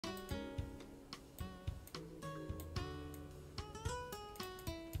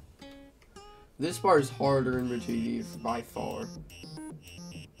This part is harder in Retrieve by far.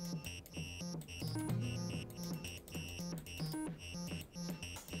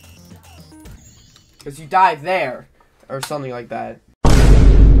 Because you die there, or something like that.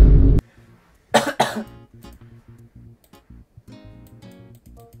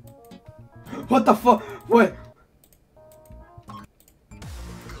 What the fuck? What?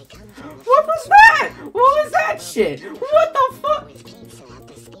 What was that? What was that shit? What the fuck?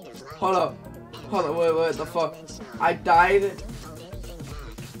 Hold up. Hold on, wait, what the fuck? I died.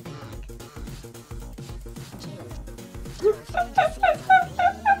 What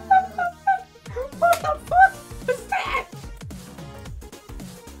the fuck was that?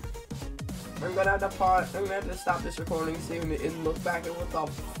 I'm gonna have to stop this recording soon and look back at what the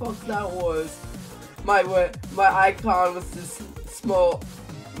fuck that was. My icon was this small.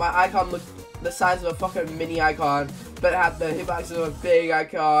 My icon looked the size of a fucking mini icon, but it had the hitbox of a big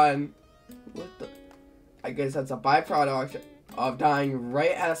icon. What the? I guess that's a byproduct of dying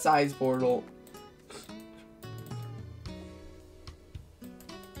right at a size portal.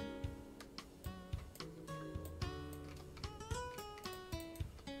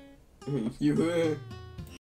 You